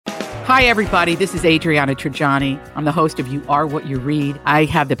Hi, everybody. This is Adriana Trajani. I'm the host of You Are What You Read. I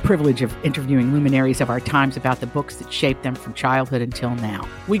have the privilege of interviewing luminaries of our times about the books that shaped them from childhood until now.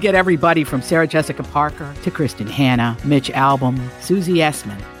 We get everybody from Sarah Jessica Parker to Kristen Hanna, Mitch Albom, Susie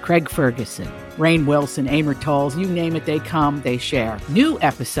Essman, Craig Ferguson, Rainn Wilson, Amor Tolls, you name it, they come, they share. New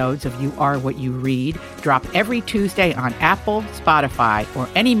episodes of You Are What You Read drop every Tuesday on Apple, Spotify, or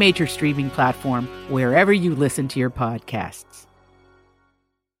any major streaming platform wherever you listen to your podcasts.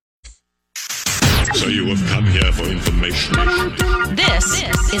 So you have come here for information. This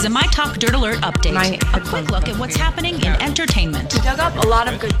is a My Talk Dirt Alert update. A quick look at what's happening in entertainment. We dug up a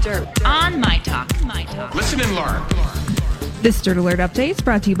lot of good dirt. On My Talk. Listen and learn. This Dirt Alert update is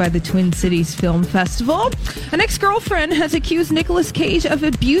brought to you by the Twin Cities Film Festival. An ex-girlfriend has accused Nicolas Cage of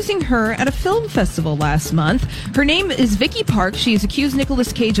abusing her at a film festival last month. Her name is Vicky Park. She has accused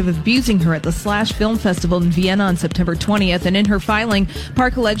Nicolas Cage of abusing her at the Slash Film Festival in Vienna on September 20th. And in her filing,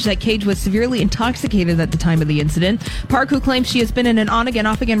 Park alleged that Cage was severely intoxicated at the time of the incident. Park, who claims she has been in an on-again,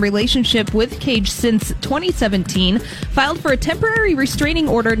 off-again relationship with Cage since 2017, filed for a temporary restraining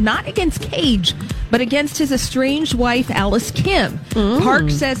order not against Cage, but against his estranged wife, Alice Kim. Park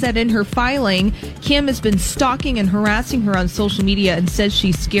says that in her filing, Kim has been stalking and harassing her on social media and says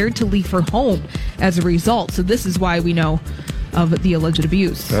she's scared to leave her home as a result. So this is why we know of the alleged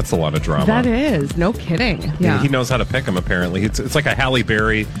abuse. That's a lot of drama. That is. No kidding. Yeah. He knows how to pick them, apparently. It's like a Halle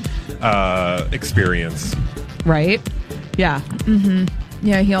Berry experience. Right? Yeah. Mm-hmm.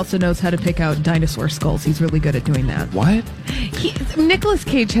 Yeah, he also knows how to pick out dinosaur skulls. He's really good at doing that. What? Nicolas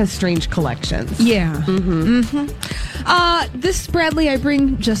Cage has strange collections. Yeah. This, Bradley, I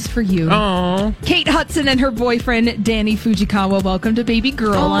bring just for you. Oh. Kate Hudson and her boyfriend, Danny Fujikawa, welcomed a baby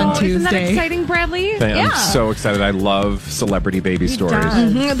girl on Tuesday. Isn't that exciting, Bradley? I'm so excited. I love celebrity baby stories.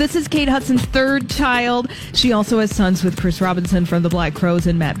 This is Kate Hudson's third child. She also has sons with Chris Robinson from the Black Crowes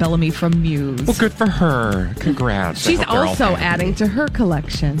and Matt Bellamy from Muse. Well, good for her. Congrats. She's also adding to her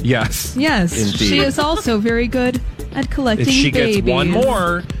collection. Yes. Yes. Indeed. She is also very good at collecting If she babies. gets one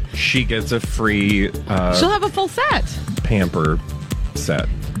more, she gets a free She'll have a full set. pamper set.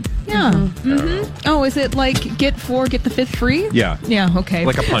 Yeah. Mm-hmm. Oh, is it like get four, get the fifth free? Yeah. Yeah, okay.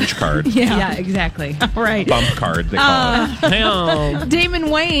 Like a punch card. Yeah. Exactly. All right. Bump card, they call it. Damon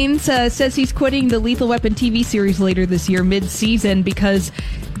Wayans says he's quitting the Lethal Weapon TV series later this year, mid-season, because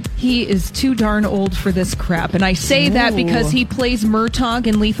he is too darn old for this crap. And I say that because he plays Murtaugh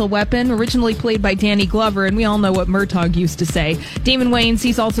in Lethal Weapon, originally played by Danny Glover, and we all know what Murtaugh used to say. Damon Wayans,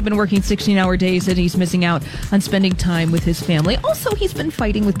 he's also been working 16-hour days, and he's missing out on spending time with his family. Also, he's been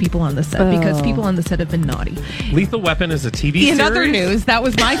fighting with people on the set because people on the set have been naughty. Lethal Weapon is a TV series? In other news, that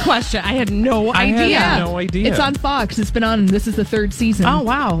was my question. I had no idea. I had no idea. It's on Fox. It's been on. This is the third season. Oh,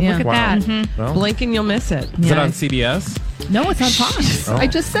 wow. Yeah. Look at Wow. that. Well, Blink and you'll miss it. is it on CBS? No, it's on Fox. Oh. I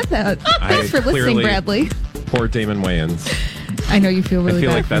just said that. Thanks for listening, clearly- Bradley. Poor Damon Wayans. I know you feel really I feel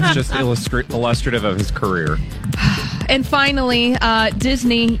bad like for that's him. just illustrative of his career. And finally,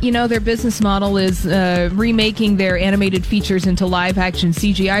 Disney, their business model is remaking their animated features into live-action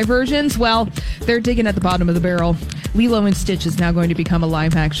CGI versions. Well, they're digging at the bottom of the barrel. Lilo and Stitch is now going to become a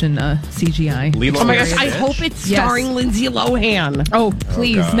live-action CGI. Lilo Oh my and gosh, I Stitch? hope it's Yes. starring Lindsay Lohan. Oh,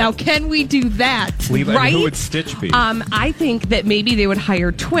 please. God. Now, can we do that? Lilo, Right? and who would Stitch be? I think that maybe they would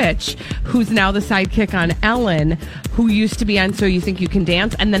hire Twitch, who's now the sidekick on Ellen, who used to be on So You Think You Can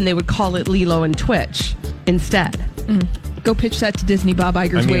Dance, and then they would call it Lilo and Twitch instead. Go pitch that to Disney. Bob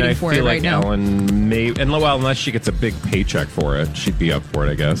Iger's waiting I for feel it like right now. Ellen may, unless she gets a big paycheck for it, she'd be up for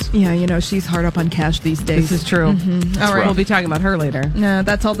it, I guess. Yeah, she's hard up on cash these days. This is true. All right. We'll be talking about her later.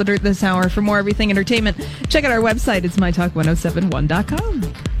 That's all the dirt this hour. For more everything entertainment, check out our website. It's mytalk1071.com.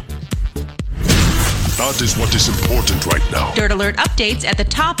 That is what is important right now. Dirt Alert updates at the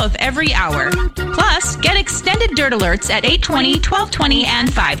top of every hour. Plus, get extended Dirt Alerts at 8:20, 12:20, and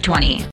 5:20.